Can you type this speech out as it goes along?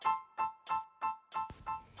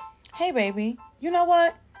hey, baby, you know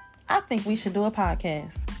what? I think we should do a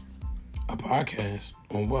podcast. A podcast?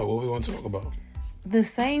 On what? What we want to talk about? The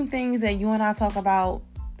same things that you and I talk about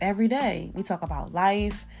every day. We talk about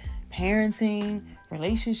life, parenting,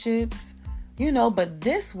 relationships, but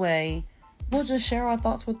this way, we'll just share our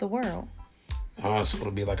thoughts with the world. So it'll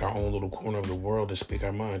be like our own little corner of the world to speak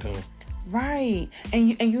our mind, huh? Right.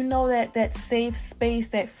 And you know that safe space,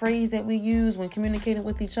 that phrase that we use when communicating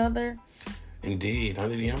with each other? Indeed,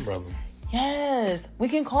 under the umbrella. Yes, we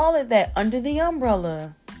can call it that, under the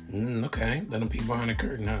umbrella. Okay, let them peek behind the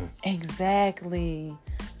curtain, huh? Exactly.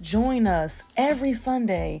 Join us every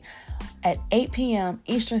Sunday at 8 p.m.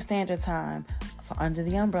 Eastern Standard Time for Under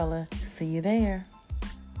the Umbrella. See you there.